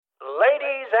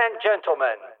and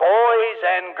gentlemen, boys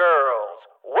and girls,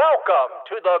 welcome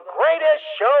to the greatest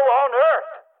show on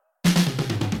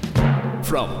earth.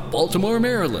 From Baltimore,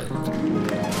 Maryland,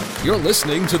 you're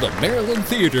listening to the Maryland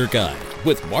Theater Guide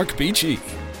with Mark Beachy,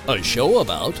 a show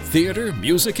about theater,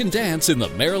 music, and dance in the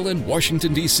Maryland,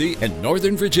 Washington, D.C., and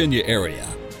Northern Virginia area.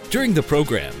 During the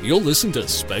program, you'll listen to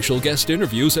special guest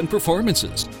interviews and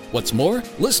performances. What's more,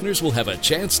 listeners will have a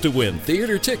chance to win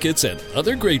theater tickets and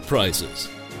other great prizes.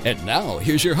 And now,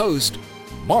 here's your host,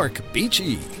 Mark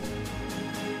Beachy.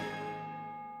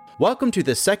 Welcome to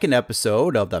the second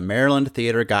episode of the Maryland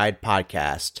Theater Guide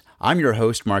podcast. I'm your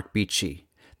host, Mark Beachy.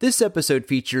 This episode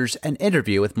features an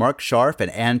interview with Mark Scharf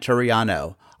and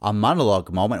Turiano, a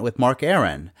monologue moment with Mark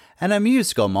Aaron, and a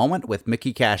musical moment with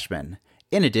Mickey Cashman.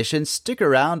 In addition, stick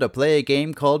around to play a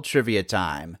game called Trivia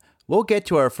Time. We'll get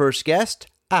to our first guest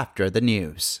after the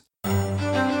news.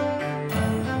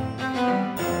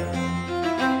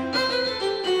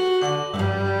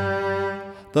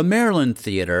 The Maryland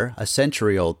Theater, a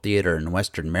century-old theater in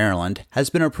Western Maryland, has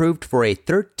been approved for a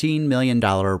 $13 million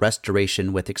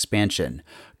restoration with expansion.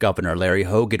 Governor Larry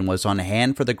Hogan was on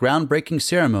hand for the groundbreaking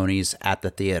ceremonies at the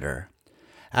theater.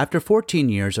 After 14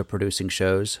 years of producing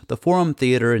shows, the Forum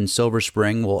Theater in Silver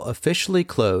Spring will officially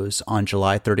close on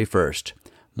July 31st.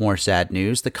 More sad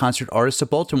news, the Concert Artists of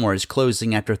Baltimore is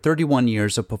closing after 31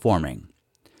 years of performing.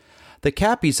 The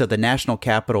Cappies of the National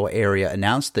Capital Area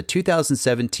announced the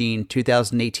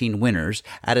 2017-2018 winners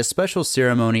at a special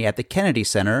ceremony at the Kennedy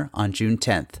Center on June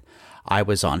 10th. I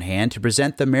was on hand to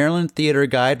present the Maryland Theater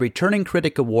Guide Returning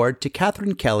Critic Award to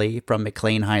Catherine Kelly from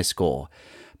McLean High School.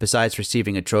 Besides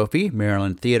receiving a trophy,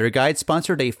 Maryland Theater Guide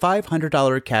sponsored a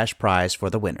 $500 cash prize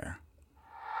for the winner.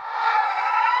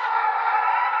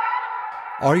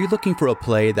 Are you looking for a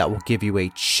play that will give you a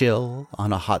chill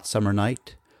on a hot summer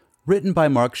night? Written by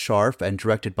Mark Scharf and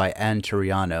directed by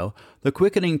Turiano, The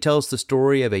Quickening tells the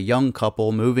story of a young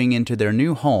couple moving into their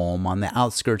new home on the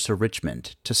outskirts of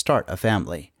Richmond to start a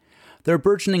family. Their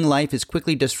burgeoning life is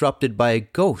quickly disrupted by a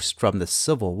ghost from the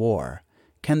Civil War.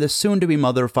 Can the soon-to-be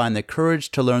mother find the courage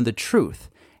to learn the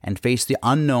truth and face the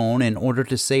unknown in order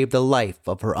to save the life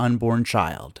of her unborn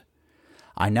child?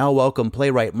 I now welcome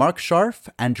playwright Mark Scharf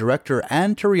and director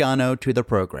Turiano to the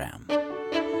program.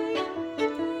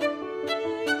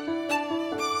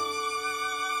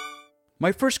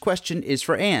 My first question is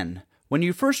for Anne. When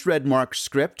you first read Mark's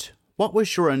script, what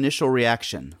was your initial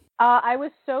reaction? I was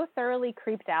so thoroughly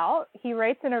creeped out. He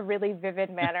writes in a really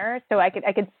vivid manner, so I could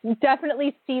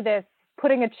definitely see this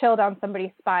putting a chill down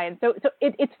somebody's spine. So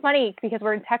it's funny because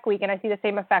we're in Tech Week and I see the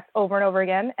same effect over and over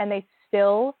again, and they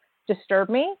still disturb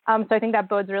me. So I think that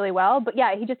bodes really well. But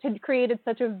yeah, he just had created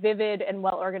such a vivid and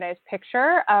well-organized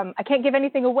picture. I can't give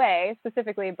anything away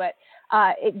specifically, but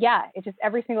it just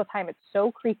every single time it's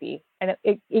so creepy and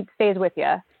it stays with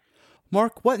you.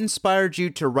 Mark, what inspired you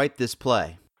to write this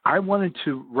play? I wanted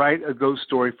to write a ghost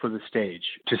story for the stage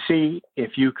to see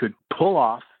if you could pull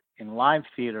off in live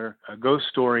theater a ghost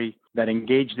story that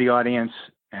engaged the audience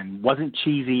and wasn't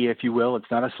cheesy, if you will. It's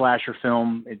not a slasher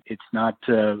film. It's not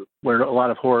where a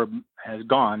lot of horror has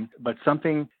gone, but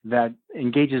something that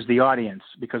engages the audience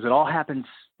because it all happens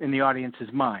in the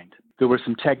audience's mind. There were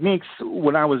some techniques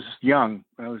when I was young.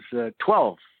 When I was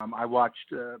 12, I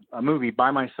watched a movie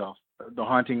by myself, The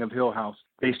Haunting of Hill House,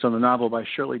 based on the novel by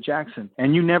Shirley Jackson.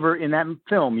 And in that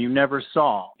film, you never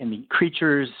saw any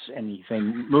creatures,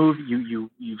 anything move. You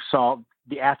saw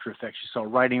the after effects. You saw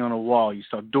writing on a wall. You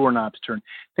saw doorknobs turn,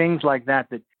 things like that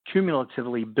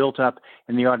cumulatively built up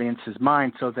in the audience's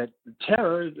mind, so that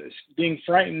terror, being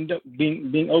frightened,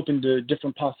 being open to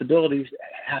different possibilities,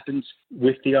 happens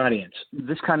with the audience.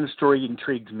 This kind of story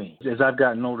intrigues me. As I've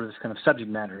gotten older, this kind of subject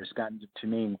matter has gotten to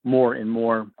mean more and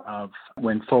more of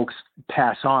when folks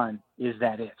pass on, is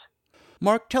that it?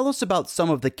 Mark, tell us about some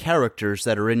of the characters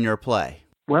that are in your play.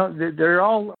 Well, they're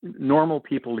all normal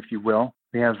people, if you will.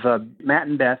 We have Matt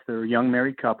and Beth. They're a young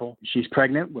married couple. She's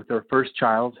pregnant with her first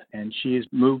child, and she has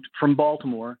moved from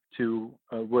Baltimore to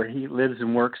where he lives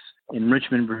and works in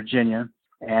Richmond, Virginia.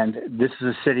 And this is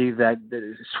a city that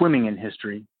is swimming in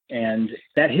history. And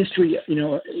that history,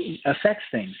 affects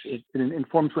things. It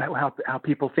informs how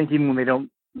people think, even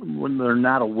when they're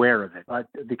not aware of it. But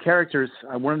the characters,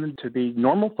 I wanted them to be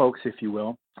normal folks, if you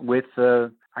will, with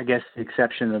I guess the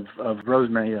exception of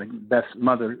Rosemary, like Beth's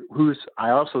mother, who's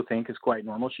I also think is quite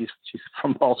normal. She's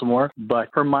from Baltimore, but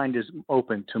her mind is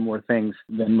open to more things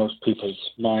than most people's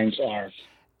minds are.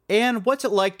 And what's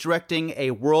it like directing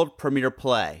a world premiere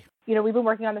play? We've been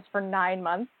working on this for 9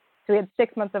 months. So we had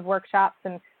 6 months of workshops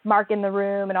and Mark in the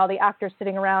room and all the actors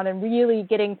sitting around and really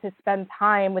getting to spend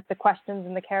time with the questions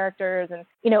and the characters. And,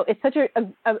 it's such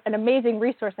an amazing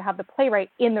resource to have the playwright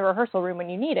in the rehearsal room when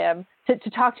you need him to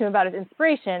talk to him about his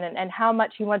inspiration and how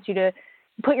much he wants you to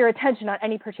put your attention on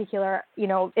any particular,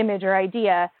 image or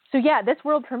idea. So yeah, this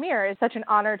world premiere is such an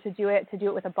honor to do it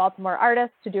with a Baltimore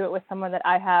artist, to do it with someone that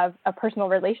I have a personal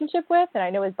relationship with and I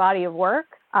know his body of work.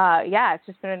 It's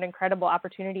just been an incredible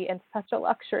opportunity and such a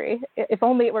luxury. If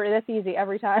only it were this easy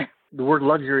every time. The word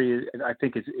luxury, I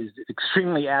think, is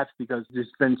extremely apt because it's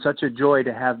been such a joy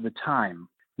to have the time.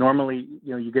 Normally,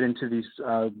 you get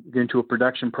into a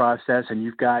production process and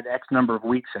you've got X number of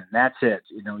weeks and that's it.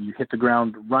 You hit the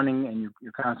ground running and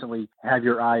you constantly have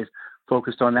your eyes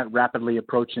focused on that rapidly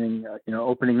approaching,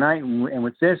 opening night. And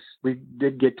with this, we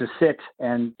did get to sit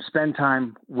and spend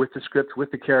time with the script,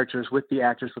 with the characters, with the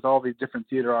actors, with all these different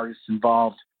theater artists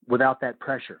involved without that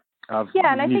pressure of you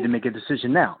need to make a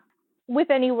decision now. With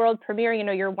any world premiere,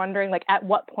 you're wondering, at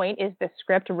what point is this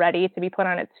script ready to be put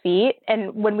on its feet?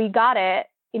 And when we got it,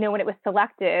 when it was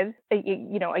selected, a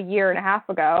year and a half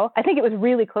ago, I think it was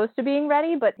really close to being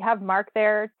ready, but to have Mark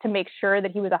there to make sure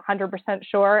that he was 100%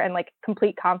 sure and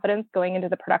complete confidence going into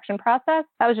the production process,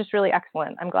 that was just really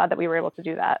excellent. I'm glad that we were able to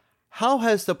do that. How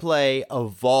has the play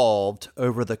evolved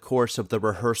over the course of the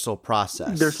rehearsal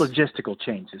process? There's logistical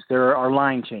changes. There are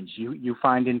line changes. You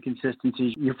find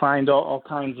inconsistencies. You find all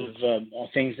kinds of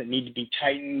things that need to be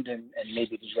tightened, and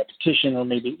maybe there's repetition, or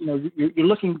maybe you're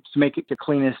looking to make it the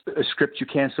cleanest script you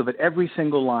can, so that every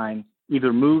single line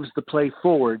either moves the play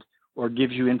forward or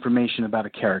gives you information about a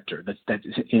character that's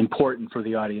important for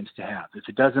the audience to have. If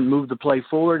it doesn't move the play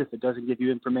forward, if it doesn't give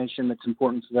you information that's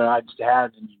important for the audience to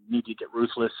have, then you need to get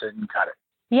ruthless and cut it.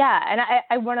 Yeah, and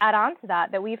I want to add on to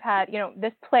that we've had,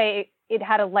 this play, it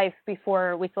had a life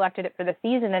before we selected it for the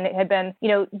season, and it had been,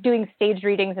 doing staged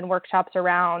readings and workshops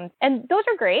around. And those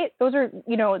are great. Those are,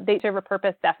 they serve a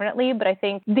purpose, definitely. But I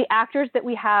think the actors that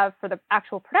we have for the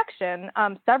actual production,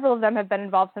 several of them have been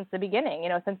involved since the beginning,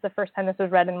 since the first time this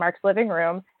was read in Mark's living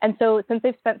room. And so since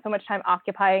they've spent so much time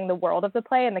occupying the world of the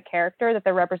play and the character that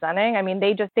they're representing, I mean,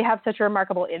 they have such a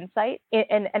remarkable insight.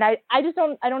 And I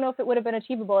don't know if it would have been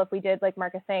achievable if we did, like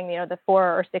Mark is saying, the 4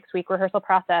 or 6 week rehearsal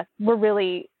process. We're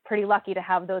really pretty lucky to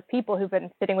have those people who've been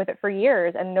sitting with it for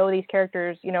years and know these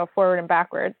characters, forward and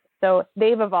backwards. So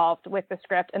they've evolved with the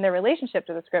script, and their relationship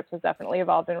to the script has definitely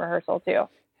evolved in rehearsal too.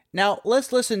 Now,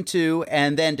 let's listen to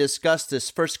and then discuss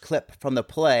this first clip from the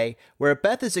play where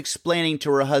Beth is explaining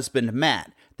to her husband,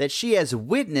 Matt, that she has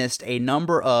witnessed a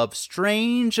number of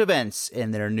strange events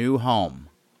in their new home.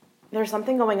 There's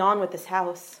something going on with this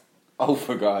house. Oh,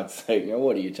 for God's sake, now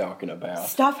what are you talking about?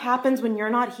 Stuff happens when you're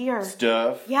not here.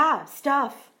 Stuff? Yeah,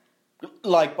 stuff.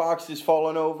 Like boxes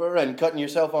falling over and cutting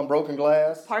yourself on broken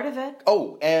glass? Part of it.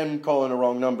 Oh, and calling a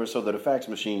wrong number so that a fax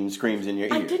machine screams in your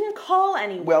ear. I didn't call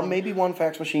anyone. Well, maybe one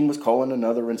fax machine was calling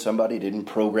another and somebody didn't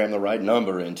program the right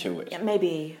number into it. Yeah,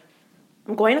 maybe.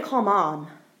 I'm going to call Mom.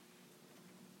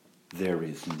 There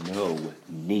is no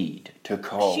need to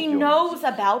call. She knows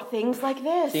about things like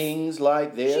this. Things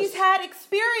like this? She's had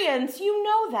experience. You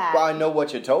know that. Well, I know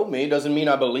what you told me. Doesn't mean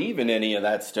I believe in any of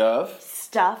that stuff.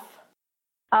 Stuff?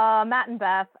 Matt and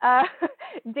Beth,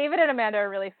 David and Amanda are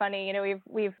really funny.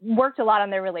 We've worked a lot on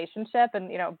their relationship and,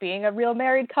 being a real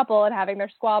married couple and having their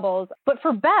squabbles. But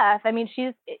for Beth, I mean,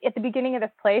 she's at the beginning of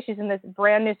this play, she's in this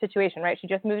brand new situation, right? She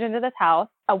just moved into this house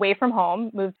away from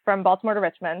home, moved from Baltimore to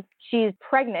Richmond. She's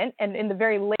pregnant and in the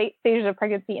very late stages of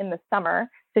pregnancy in the summer.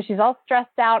 So she's all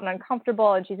stressed out and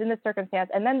uncomfortable, and she's in this circumstance.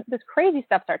 And then this crazy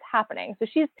stuff starts happening. So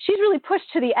she's really pushed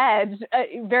to the edge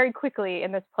very quickly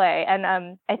in this play.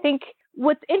 And I think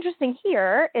what's interesting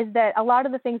here is that a lot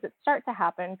of the things that start to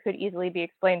happen could easily be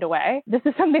explained away. This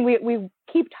is something we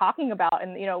keep talking about.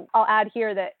 And, I'll add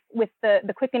here that with the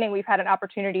quickening, we've had an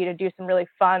opportunity to do some really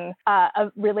fun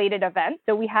related events.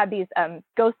 So we had these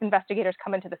ghost investigators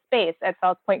come into the space at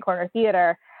Fells Point Corner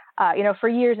Theater. For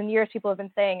years and years, people have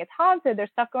been saying it's haunted. There's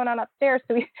stuff going on upstairs.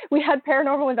 So we had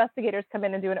paranormal investigators come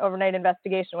in and do an overnight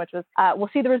investigation, which was, we'll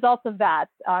see the results of that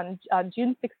on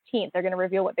June 16th. They're going to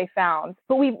reveal what they found.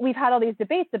 But we've had all these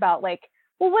debates about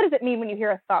what does it mean when you hear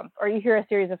a thump or you hear a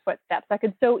series of footsteps? That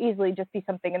could so easily just be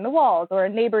something in the walls or a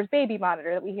neighbor's baby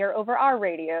monitor that we hear over our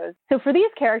radios. So for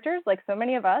these characters, like so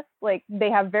many of us,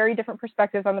 they have very different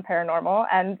perspectives on the paranormal.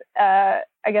 And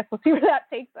I guess we'll see where that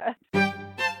takes us.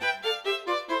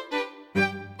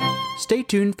 Stay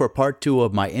tuned for part 2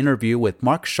 of my interview with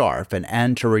Mark Scharf and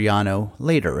Anne Turiano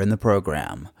later in the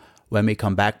program. When we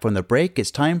come back from the break,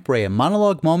 it's time for a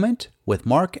monologue moment with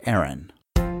Mark Aaron.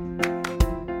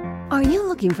 Are you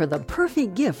looking for the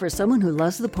perfect gift for someone who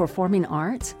loves the performing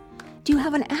arts? Do you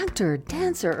have an actor,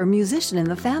 dancer, or musician in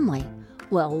the family?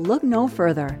 Well, look no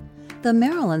further. The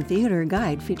Maryland Theater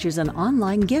Guide features an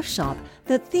online gift shop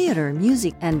that theater,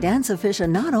 music, and dance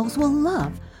aficionados will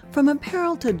love. From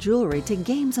apparel to jewelry to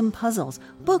games and puzzles,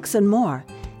 books, and more.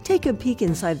 Take a peek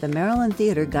inside the Maryland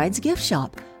Theater Guide's gift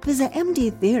shop. Visit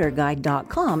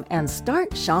mdtheaterguide.com and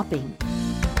start shopping.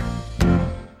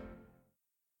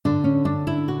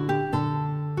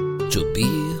 To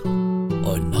be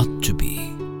or not to be?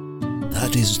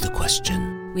 That is the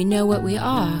question. We know what we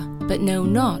are, but know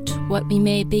not what we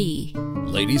may be.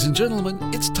 Ladies and gentlemen,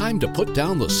 it's time to put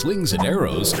down the slings and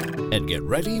arrows and get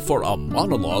ready for a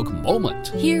monologue moment.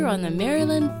 Here on the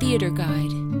Maryland Theater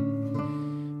Guide.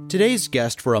 Today's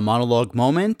guest for a monologue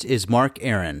moment is Mark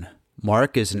Aaron.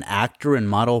 Mark is an actor and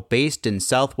model based in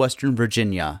southwestern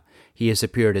Virginia. He has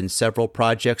appeared in several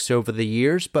projects over the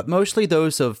years, but mostly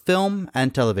those of film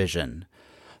and television.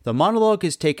 The monologue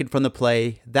is taken from the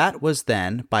play That Was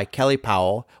Then by Kelly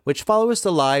Powell, which follows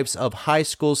the lives of high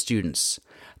school students.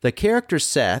 The character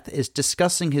Seth is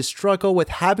discussing his struggle with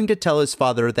having to tell his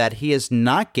father that he is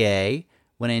not gay,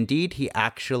 when indeed he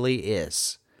actually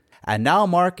is. And now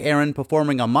Mark Aaron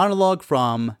performing a monologue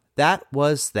from That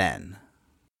Was Then.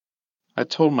 I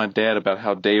told my dad about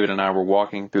how David and I were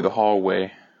walking through the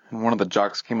hallway, and one of the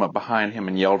jocks came up behind him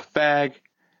and yelled, "Fag!"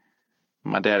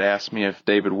 My dad asked me if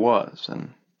David was,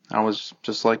 and I was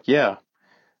just like, yeah,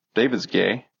 David's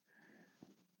gay.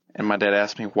 And my dad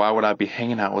asked me, why would I be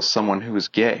hanging out with someone who was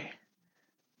gay?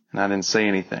 And I didn't say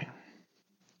anything.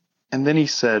 And then he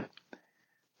said,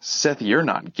 "Seth, you're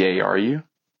not gay, are you?"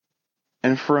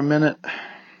 And for a minute,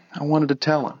 I wanted to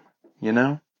tell him,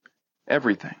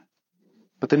 everything.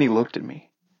 But then he looked at me,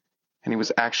 and he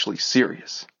was actually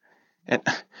serious. And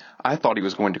I thought he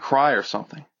was going to cry or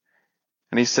something.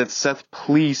 And he said, "Seth,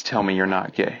 please tell me you're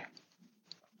not gay."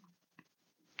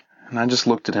 And I just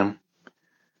looked at him,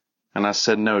 and I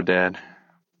said, "No, Dad,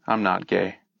 I'm not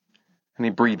gay." And he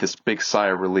breathed this big sigh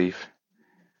of relief.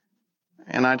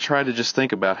 And I tried to just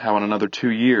think about how in another 2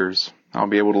 years, I'll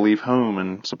be able to leave home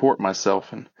and support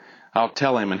myself, and I'll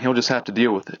tell him, and he'll just have to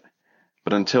deal with it.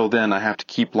 But until then, I have to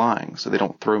keep lying so they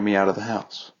don't throw me out of the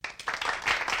house.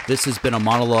 This has been a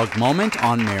monologue moment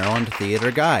on Maryland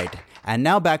Theater Guide. And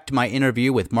now back to my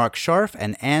interview with Mark Scharf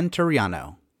and Ann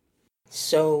Turiano.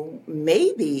 So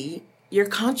maybe your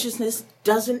consciousness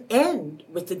doesn't end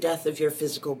with the death of your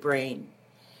physical brain.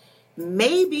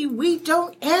 Maybe we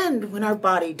don't end when our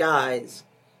body dies.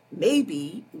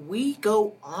 Maybe we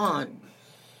go on,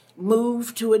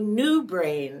 move to a new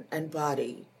brain and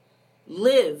body,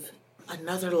 live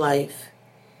another life.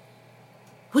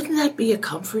 Wouldn't that be a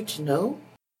comfort to know?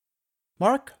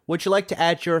 Mark, would you like to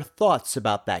add your thoughts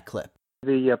about that clip?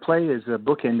 The play is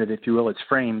bookended, if you will. It's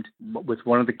framed with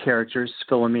one of the characters,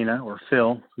 Philomena, or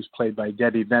Phil, who's played by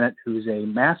Debbie Bennett, who's a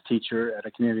math teacher at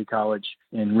a community college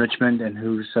in Richmond and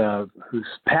whose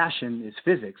passion is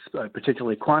physics,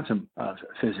 particularly quantum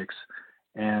physics.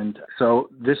 And so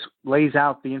this lays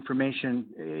out the information,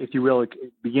 if you will. It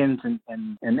begins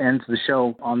and ends the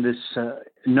show on this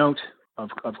note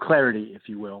of clarity, if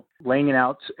you will, laying it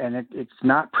out. And it's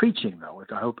not preaching, though.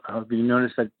 I hope you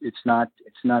notice that it's not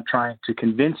trying to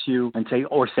convince you and say,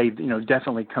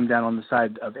 definitely come down on the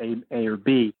side of A or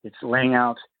B. It's laying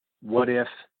out what if,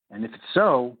 and if it's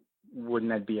so,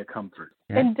 wouldn't that be a comfort?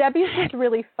 And Debbie's just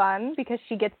really fun because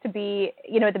she gets to be,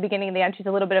 at the beginning and the end, she's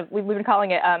a little bit of, we've been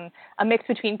calling it a mix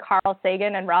between Carl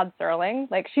Sagan and Rod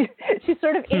Serling. Like she's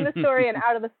sort of in the story and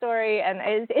out of the story. And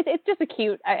it's just a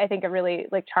cute, I think, a really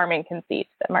charming conceit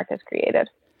that Mark has created.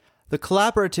 The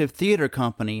collaborative theater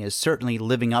company is certainly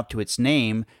living up to its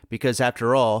name because,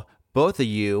 after all, both of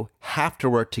you have to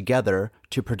work together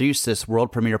to produce this world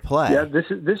premiere play. Yeah,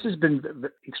 this has been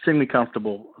extremely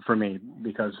comfortable for me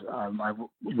because I've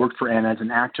worked for Anne as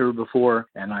an actor before,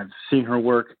 and I've seen her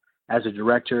work as a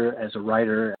director, as a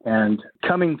writer, and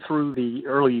coming through the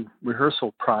early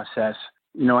rehearsal process,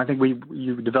 I think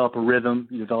you develop a rhythm,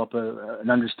 you develop an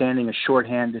understanding, a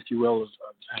shorthand, if you will, of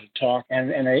how to talk, and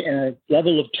a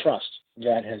level of trust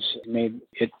that has made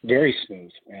it very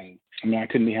smooth. And I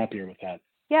couldn't be happier with that.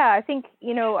 Yeah, I think,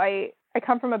 I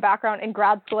come from a background in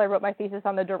grad school. I wrote my thesis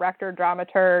on the director,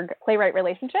 dramaturg, playwright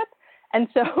relationship. And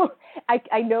so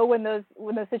I know when those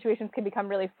situations can become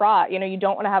really fraught. You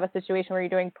don't want to have a situation where you're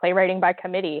doing playwriting by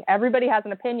committee. Everybody has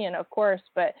an opinion, of course,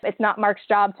 but it's not Mark's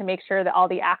job to make sure that all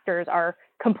the actors are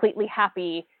completely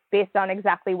happy based on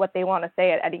exactly what they want to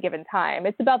say at any given time.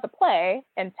 It's about the play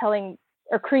and telling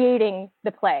or creating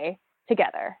the play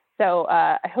together. So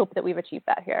I hope that we've achieved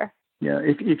that here. Yeah,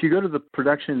 if you go to the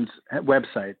production's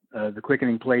website,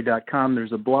 thequickeningplay.com,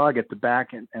 there's a blog at the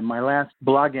back, and my last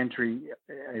blog entry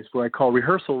is what I call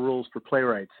rehearsal rules for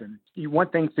playwrights. And you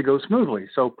want things to go smoothly.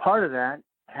 So part of that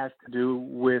has to do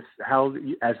with how,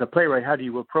 as a playwright, how do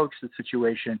you approach the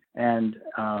situation, and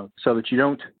so that you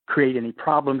don't create any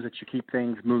problems, that you keep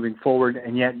things moving forward,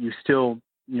 and yet you still,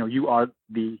 you are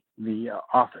the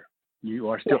author. You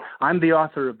are still. Yeah. I'm the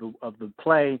author of the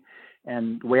play,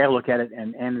 and the way I look at it,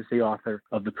 and Ann is the author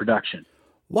of the production.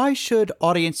 Why should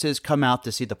audiences come out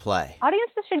to see the play?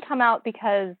 Audiences should come out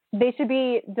because they should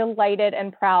be delighted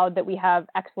and proud that we have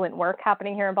excellent work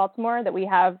happening here in Baltimore, that we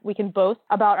can boast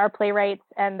about our playwrights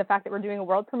and the fact that we're doing a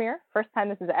world premiere, first time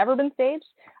this has ever been staged,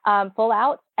 full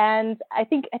out. And I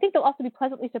think they'll also be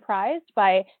pleasantly surprised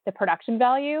by the production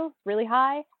value, really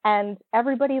high, and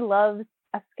everybody loves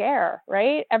a scare,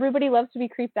 right? Everybody loves to be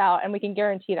creeped out, and we can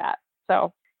guarantee that.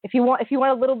 So if you want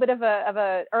a little bit of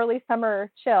a early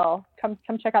summer chill, come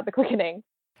check out The Quickening.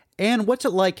 And what's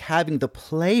it like having the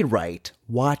playwright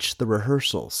watch the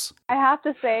rehearsals? I have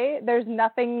to say, there's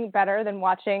nothing better than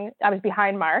I was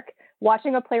behind Mark,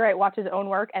 watching a playwright watch his own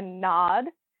work and nod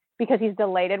because he's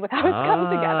delated with how it's come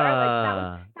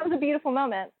together. That was a beautiful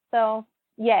moment. So,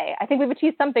 yay. I think we've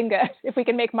achieved something good if we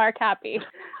can make Mark happy.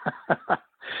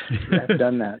 I've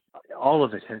done that. All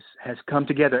of it has come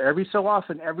together. Every so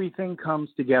often, everything comes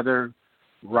together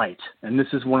right, and this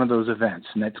is one of those events,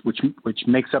 and that's which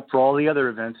makes up for all the other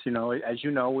events. As you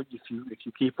know, if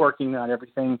you keep working, not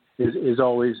everything is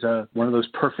always one of those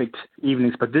perfect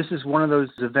evenings. But this is one of those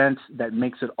events that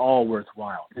makes it all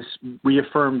worthwhile. This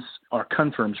reaffirms, or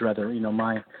confirms rather,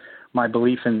 my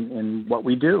belief in what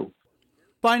we do.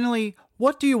 Finally,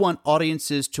 what do you want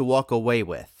audiences to walk away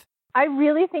with? I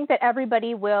really think that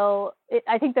everybody will.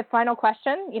 I think the final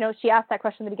question, she asked that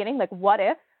question in the beginning, like, what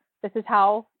if this is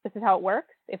how it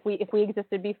works? If we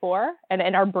existed before,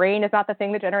 and our brain is not the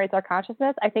thing that generates our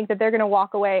consciousness, I think that they're going to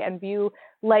walk away and view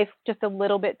life just a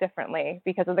little bit differently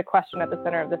because of the question at the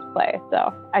center of this play.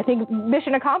 So I think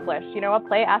mission accomplished. A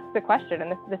play asks a question,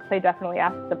 and this play definitely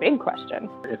asks a big question.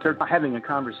 If they're having a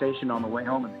conversation on the way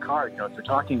home in the car, if they're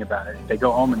talking about it, if they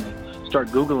go home and they start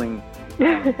Googling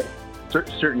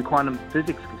certain quantum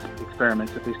physics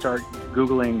experiments, if they start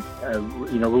Googling,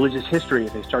 religious history,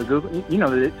 if they start Googling,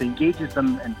 it engages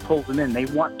them and pulls them in. They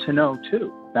want to know,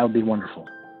 too. That would be wonderful.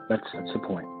 That's the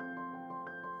point.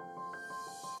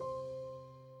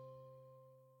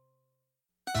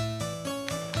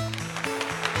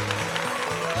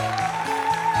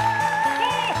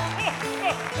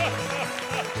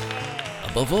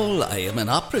 Above all, I am an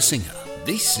opera singer.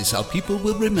 This is how people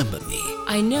will remember me.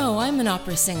 I know I'm an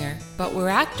opera singer, but we're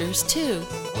actors too.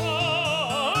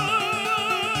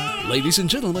 Ladies and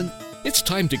gentlemen, it's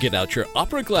time to get out your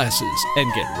opera glasses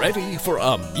and get ready for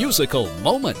a musical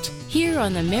moment. Here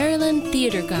on the Maryland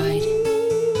Theater Guide.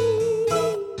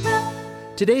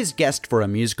 Today's guest for a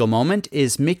musical moment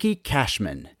is Mickey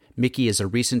Cashman. Mickey is a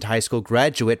recent high school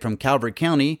graduate from Calvert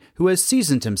County who has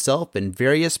seasoned himself in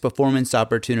various performance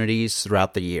opportunities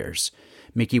throughout the years.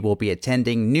 Mickey will be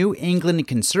attending New England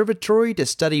Conservatory to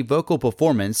study vocal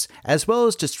performance, as well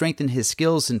as to strengthen his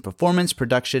skills in performance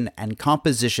production and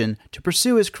composition to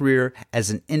pursue his career as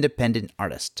an independent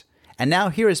artist. And now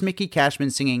here is Mickey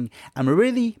Cashman singing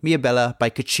Amarili Mia Bella by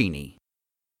Caccini.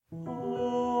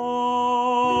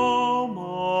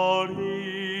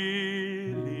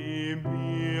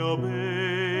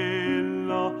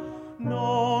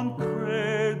 Non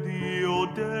credio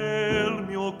del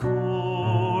mio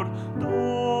cor,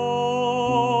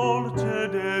 dolce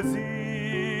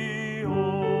desio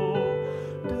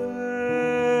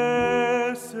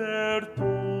d'esser tu,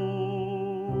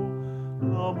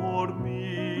 l'amor mio.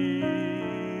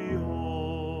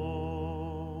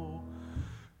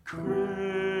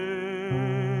 Credilo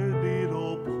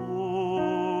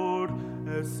por,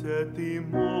 esset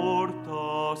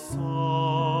immorta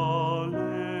sale.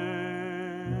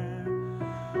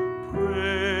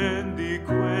 Prendi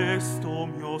questo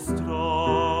mio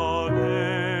strale,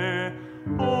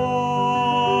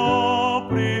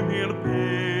 aprimi il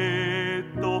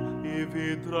petto e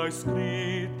vedrai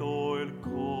scritto il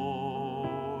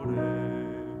cuore.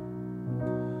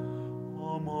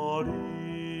 Amarili,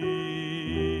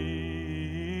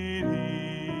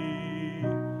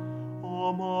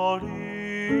 amarili,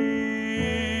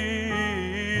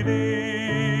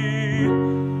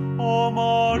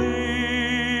 amarili.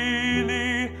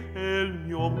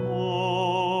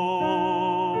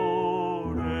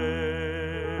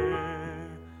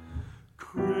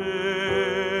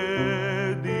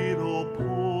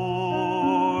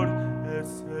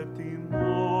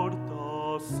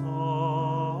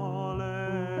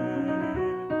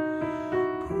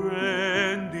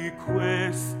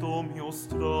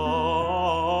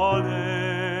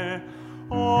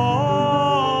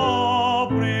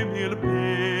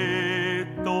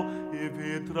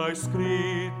 trae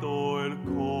scritto il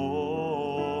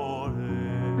cuore.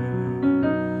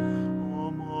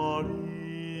 O morire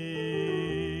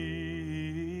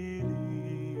il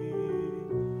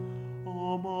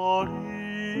mio amore.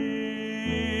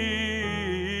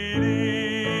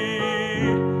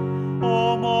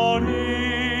 O morire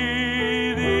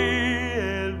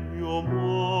il mio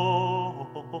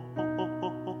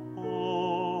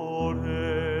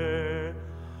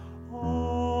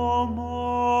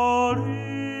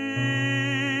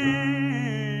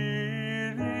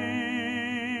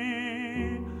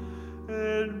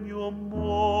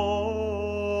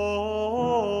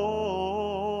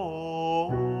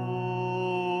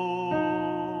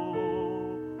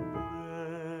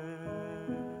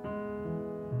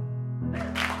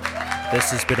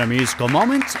This has been a musical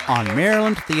moment on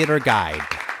Maryland Theater Guide.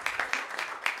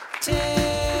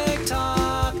 Tick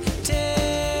tock,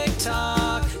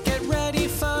 get ready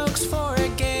folks for a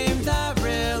game that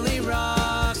really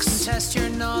rocks. Test your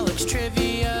knowledge,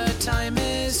 trivia time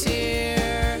is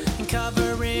here.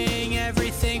 Covering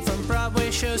everything from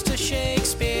Broadway shows to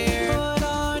Shakespeare. Put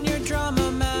on your drama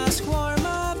mask, warm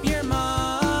up your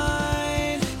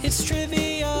mind. It's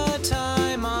trivia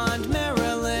time on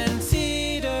Maryland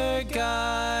Theater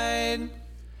Guide.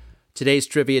 Today's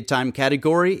Trivia Time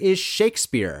category is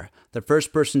Shakespeare. The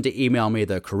first person to email me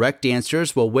the correct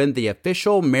answers will win the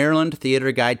official Maryland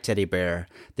Theater Guide teddy bear.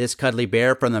 This cuddly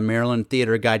bear from the Maryland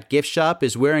Theater Guide gift shop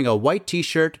is wearing a white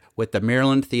t-shirt with the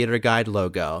Maryland Theater Guide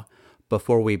logo.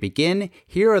 Before we begin,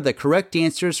 here are the correct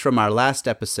answers from our last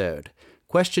episode.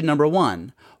 Question number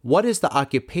 1. What is the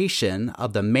occupation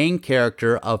of the main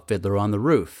character of Fiddler on the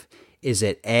Roof? Is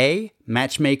it A,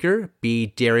 matchmaker, B,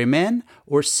 dairyman,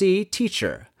 or C,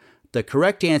 teacher? The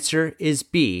correct answer is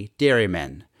B,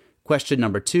 dairyman. Question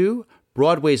number 2.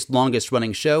 Broadway's longest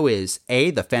running show is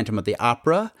A, The Phantom of the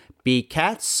Opera, B,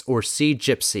 Cats, or C,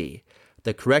 Gypsy.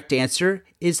 The correct answer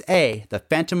is A, The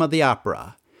Phantom of the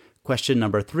Opera. Question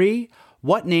number 3.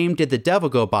 What name did the devil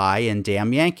go by in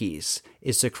Damn Yankees?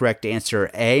 Is the correct answer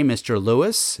A, Mr.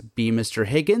 Lewis, B, Mr.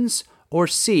 Higgins, or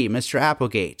C, Mr.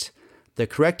 Applegate? The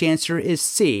correct answer is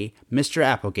C, Mr.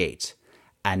 Applegate.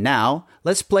 And now,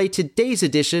 let's play today's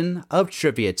edition of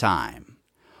Trivia Time.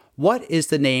 What is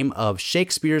the name of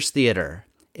Shakespeare's theater?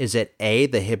 Is it A,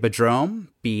 the Hippodrome,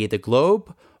 B, the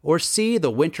Globe, or C, the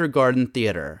Winter Garden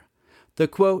Theater? The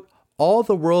quote, "All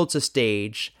the world's a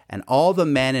stage, and all the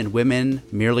men and women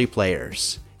merely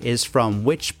players," is from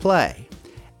which play?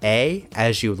 A,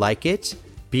 As You Like It,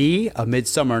 B, A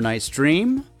Midsummer Night's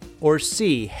Dream, or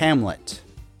C, Hamlet?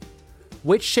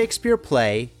 Which Shakespeare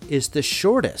play is the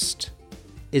shortest?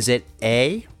 Is it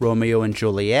A, Romeo and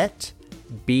Juliet,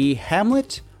 B,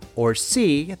 Hamlet, or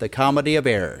C, The Comedy of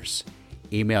Errors?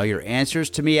 Email your answers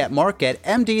to me at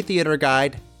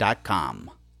mark@mdtheaterguide.com.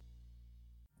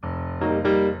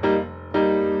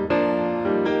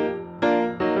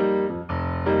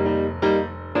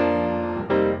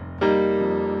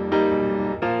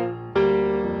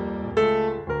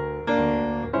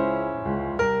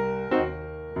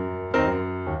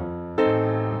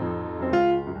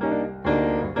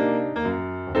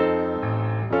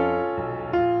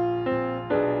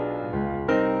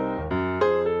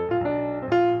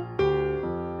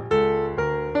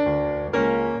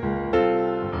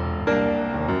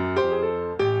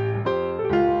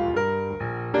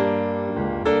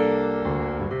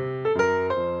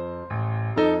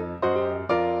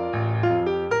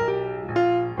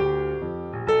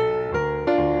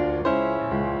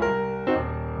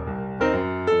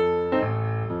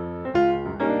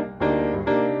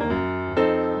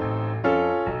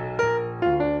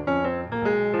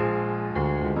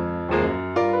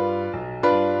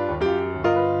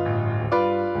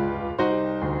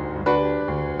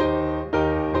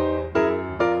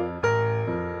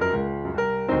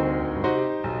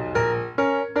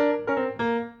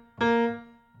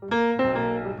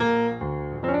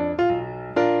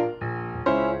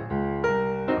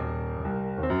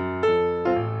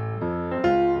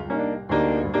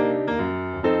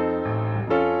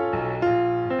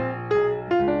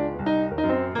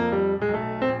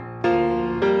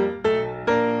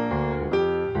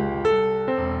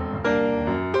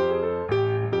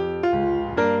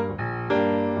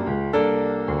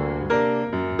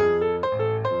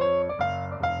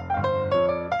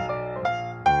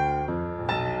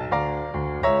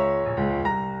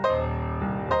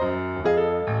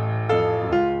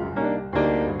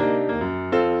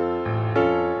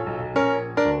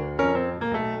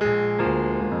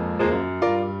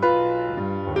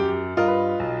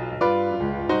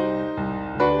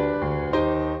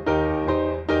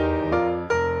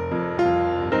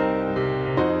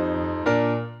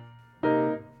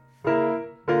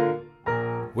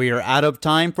 We are out of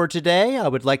time for today. I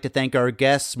would like to thank our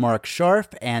guests Mark Scharf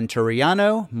and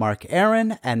Turiano, Mark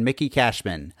Aaron, and Mickey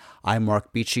Cashman. I'm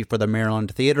Mark Beachy for the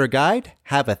Maryland Theater Guide.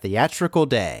 Have a theatrical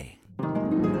day.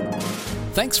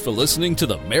 Thanks for listening to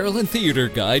the Maryland Theater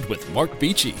Guide with Mark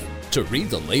Beachy. To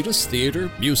read the latest theater,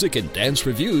 music, and dance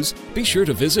reviews, be sure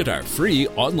to visit our free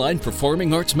online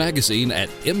performing arts magazine at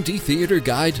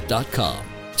mdtheaterguide.com.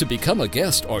 To become a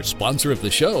guest or sponsor of the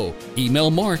show,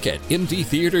 email Mark at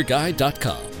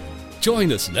mdtheaterguide.com.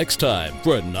 Join us next time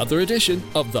for another edition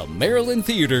of the Maryland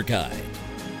Theater Guide.